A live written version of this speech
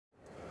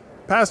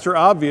Pastor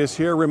Obvious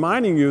here,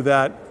 reminding you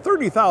that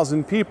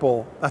 30,000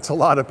 people, that's a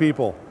lot of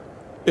people.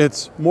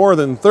 It's more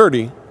than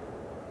 30,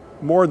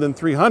 more than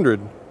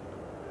 300,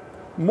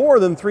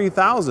 more than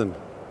 3,000.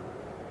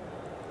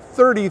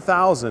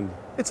 30,000.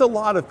 It's a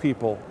lot of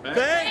people.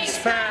 Thanks,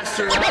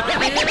 Pastor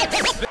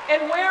Obvious.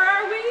 And where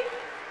are we?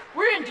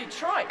 We're in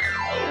Detroit.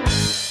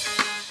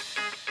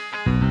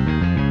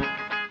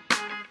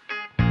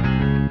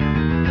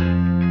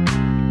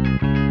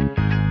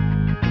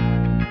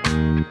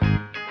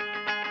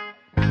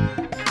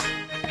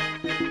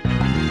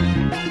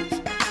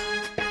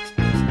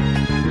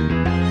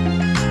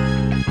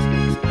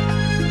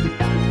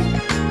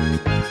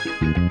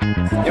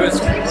 It was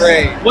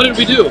great. What did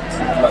we do?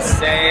 We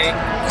sang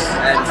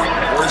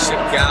and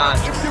worshiped God.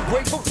 If you're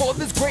grateful for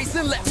this grace,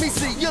 then let me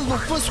see your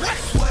Lutheran swag.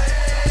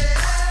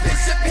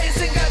 Bishop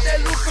Hanson got that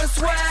Lutheran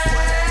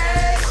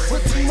swag.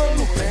 Fatima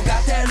Lutheran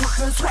got that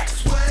Lutheran swag.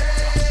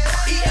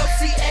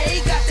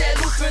 ELCA got that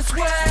Lutheran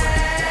swag.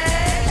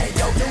 Hey,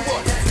 yo, New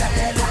Orleans got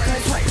that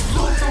Lutheran swag.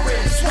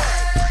 Lutheran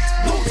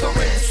swag.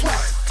 Lutheran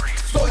swag.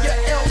 Throw your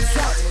L's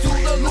up to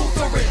the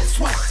Lutheran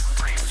swag.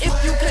 If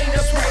you came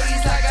to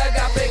praise like I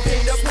got back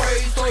came to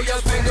praise, throw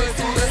your fingers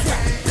to the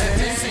swag. Let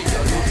me see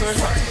your Lutheran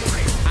swag.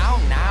 Oh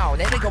no,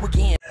 there we go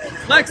again.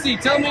 Lexi,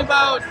 tell me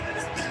about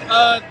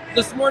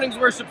this morning's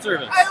worship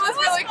service. It was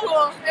really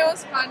cool. It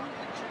was fun.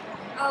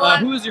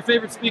 Who is your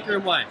favorite speaker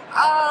and why?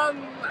 I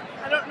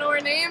don't know her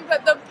name,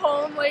 but the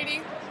poem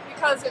lady,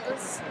 because it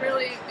was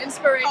really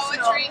inspirational.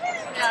 Poetry.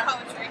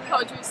 Yeah. Poetry.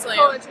 Poetry slam.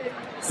 Poetry.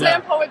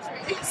 Slam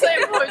poetry.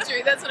 Slam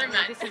poetry. That's what I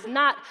meant. This is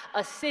not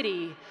a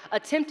city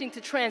attempting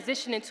to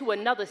transition into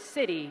another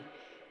city.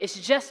 It's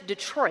just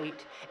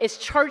Detroit. It's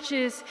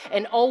churches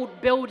and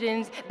old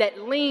buildings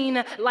that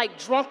lean like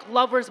drunk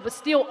lovers but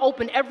still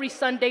open every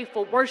Sunday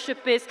for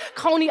worship. It's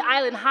Coney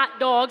Island hot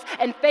dogs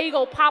and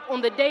Faygo pop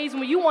on the days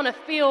when you want to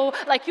feel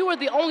like you are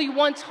the only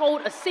one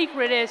told a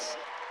secret.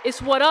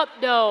 It's what up,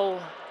 though.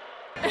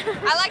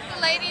 I like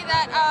the lady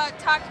that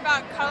talked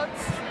about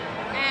coats,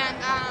 and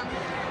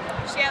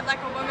she had like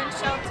a women's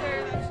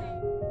shelter.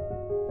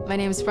 My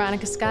name is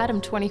Veronica Scott.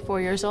 I'm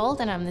 24 years old,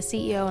 and I'm the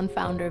CEO and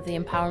founder of the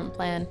Empowerment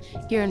Plan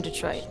here in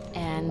Detroit.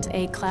 And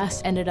a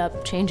class ended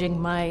up changing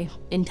my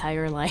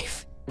entire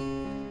life.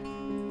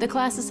 The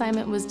class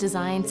assignment was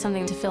designed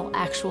something to fill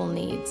actual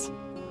needs.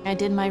 I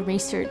did my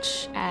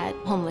research at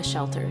homeless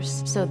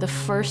shelters. So the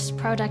first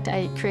product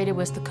I created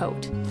was the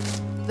coat.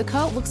 The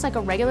coat looks like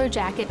a regular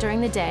jacket during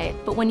the day,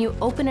 but when you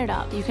open it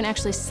up, you can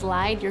actually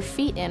slide your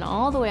feet in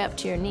all the way up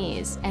to your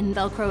knees and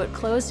Velcro it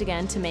closed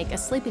again to make a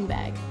sleeping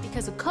bag.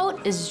 Because a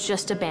coat is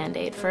just a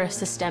Band-Aid for a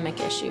systemic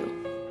issue.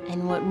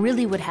 And what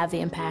really would have the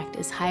impact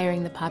is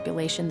hiring the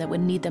population that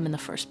would need them in the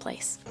first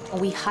place.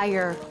 We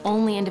hire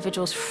only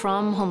individuals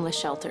from homeless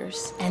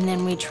shelters, and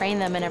then we train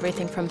them in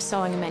everything from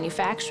sewing and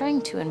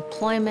manufacturing to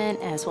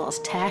employment, as well as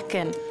tech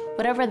and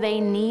whatever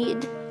they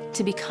need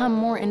to become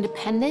more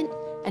independent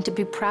and to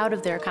be proud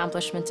of their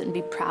accomplishments and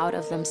be proud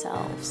of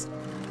themselves.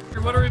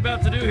 What are we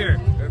about to do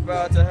here? We're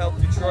about to help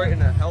Detroit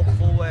in a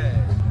helpful way.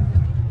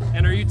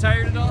 And are you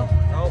tired at all?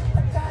 Nope.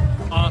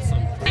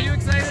 Awesome. Are you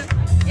excited?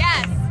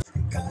 Yes.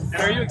 And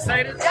are you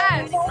excited?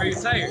 Yes. Are you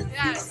tired?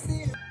 Yes.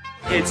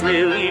 It's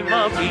really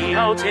muggy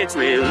out, it's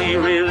really,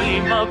 really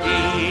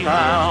muggy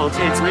out.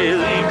 It's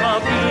really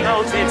muggy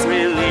out, it's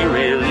really,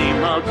 really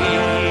muggy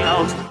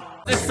out.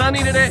 It's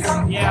sunny today?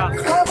 Yeah.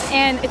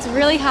 And it's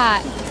really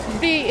hot.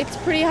 It's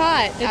pretty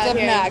hot. It's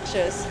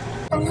obnoxious.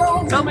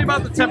 Tell me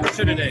about the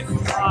temperature today.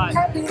 Hot.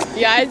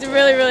 Yeah, it's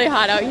really, really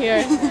hot out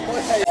here.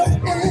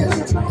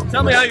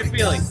 Tell me how you're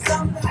feeling.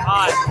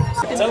 Hot.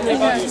 Tell me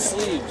about your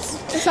sleeves.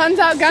 Sun's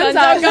out, guns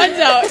out. Guns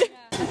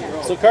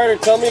out. So Carter,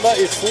 tell me about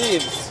your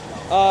sleeves.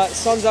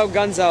 Sun's out,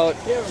 guns out,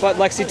 but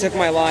Lexi took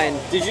my line.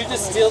 Did you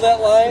just steal that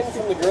line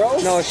from the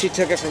girls? No, she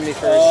took it from me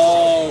first.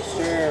 Oh,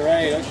 sure,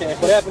 right, okay.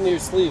 What happened to your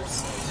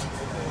sleeves?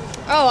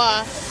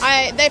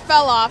 They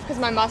fell off because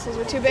my muscles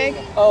were too big.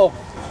 Oh.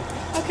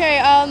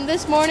 Okay,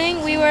 this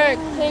morning we were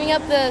cleaning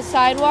up the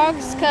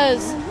sidewalks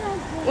because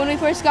when we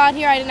first got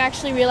here I didn't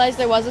actually realize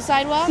there was a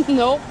sidewalk.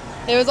 Nope.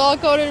 It was all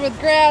coated with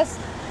grass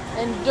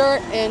and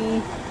dirt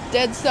and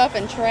dead stuff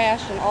and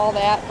trash and all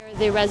that.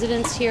 The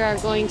residents here are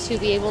going to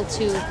be able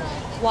to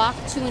walk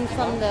to and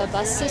from the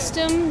bus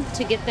system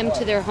to get them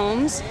to their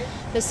homes.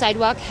 The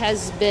sidewalk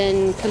has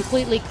been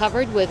completely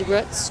covered with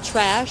roots,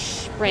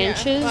 trash,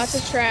 branches. Yeah, lots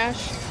of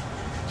trash.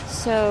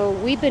 So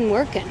we've been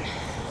working.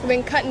 We've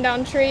been cutting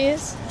down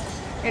trees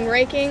and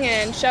raking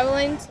and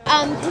shoveling.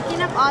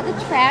 Picking up all the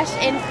trash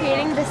and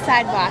creating the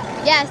sidewalk.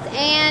 Yes,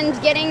 and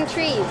getting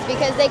trees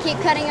because they keep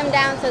cutting them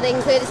down so they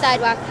can clear the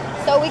sidewalk.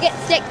 So we get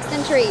sticks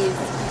and trees.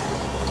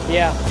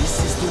 Yeah. This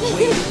is the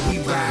way that we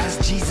rise.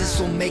 Jesus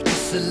will make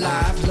us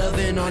alive.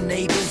 Loving our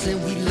neighbors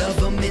and we love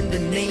them in the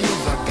name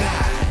of our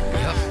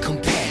God.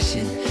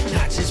 Compassion,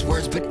 not just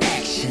words but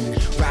action.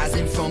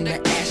 Rising from the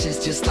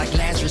ashes just like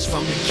Lazarus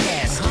from the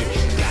casket.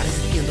 God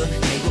is in the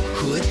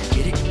neighborhood.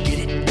 Get it,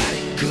 got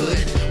it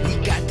good.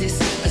 We got this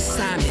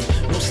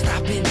assignment. No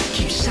stopping,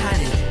 keep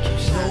shining.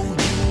 No,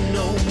 you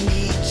know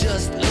me,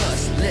 just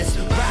us. Let's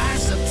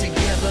rise up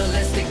together.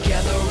 Let's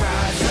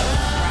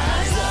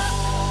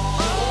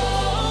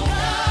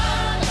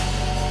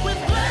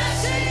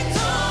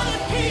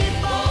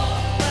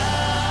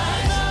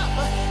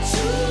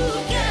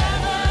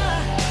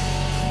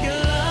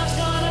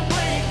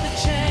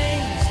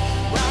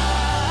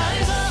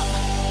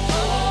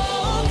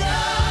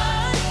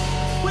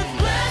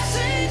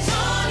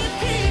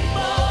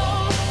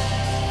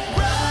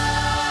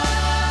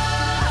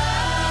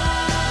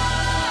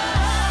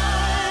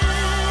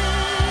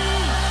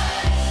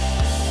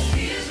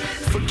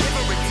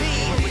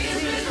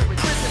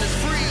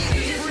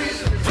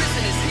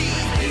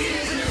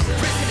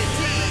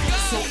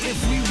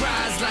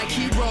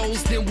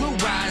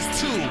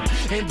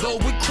And though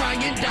we're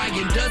crying,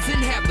 dying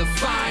doesn't have the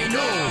final,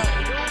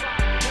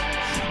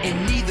 and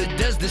neither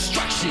does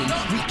destruction.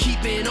 We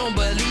keeping on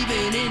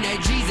believing in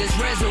that Jesus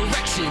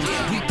resurrection.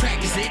 We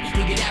practice it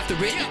and get after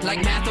it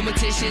like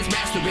mathematicians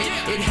master it.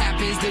 It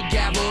happens, the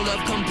gavel of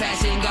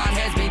compassion, God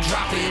has been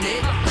dropping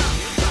it.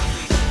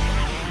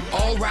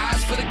 All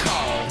rise for the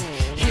call,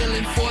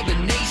 healing for the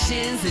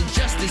nations and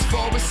justice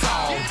for us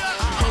all.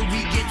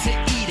 Hungry get to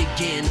eat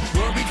again,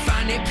 worried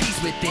find their peace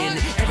within.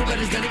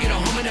 Everybody's gonna get a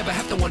home and never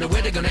have to wonder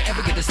where they're gonna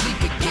ever get to sleep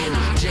again.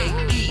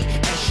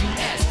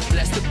 J-E-S-U-S,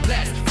 blessed to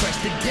bless, fresh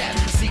to death,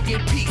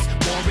 seeking peace,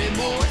 more and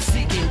more,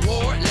 seeking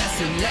war, less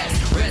and less.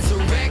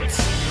 Resurrect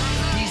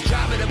these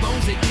dry bitter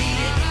bones that need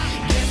it.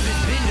 Death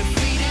has been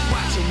defeated,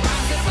 watch them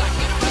rise up like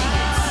a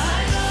phoenix.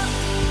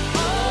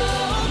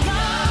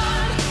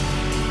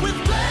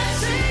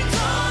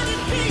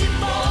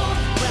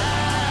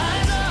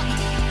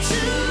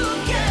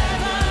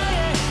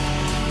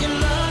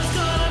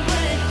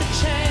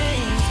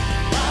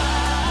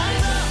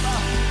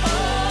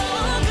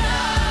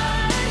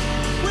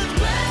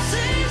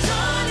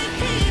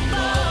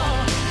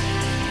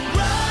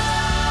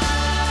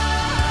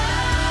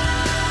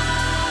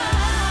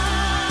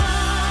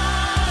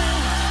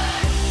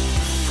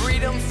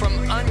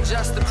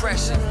 Unjust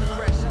oppression,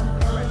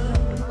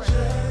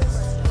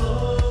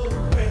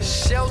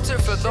 shelter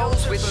for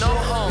those with no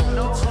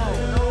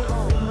home.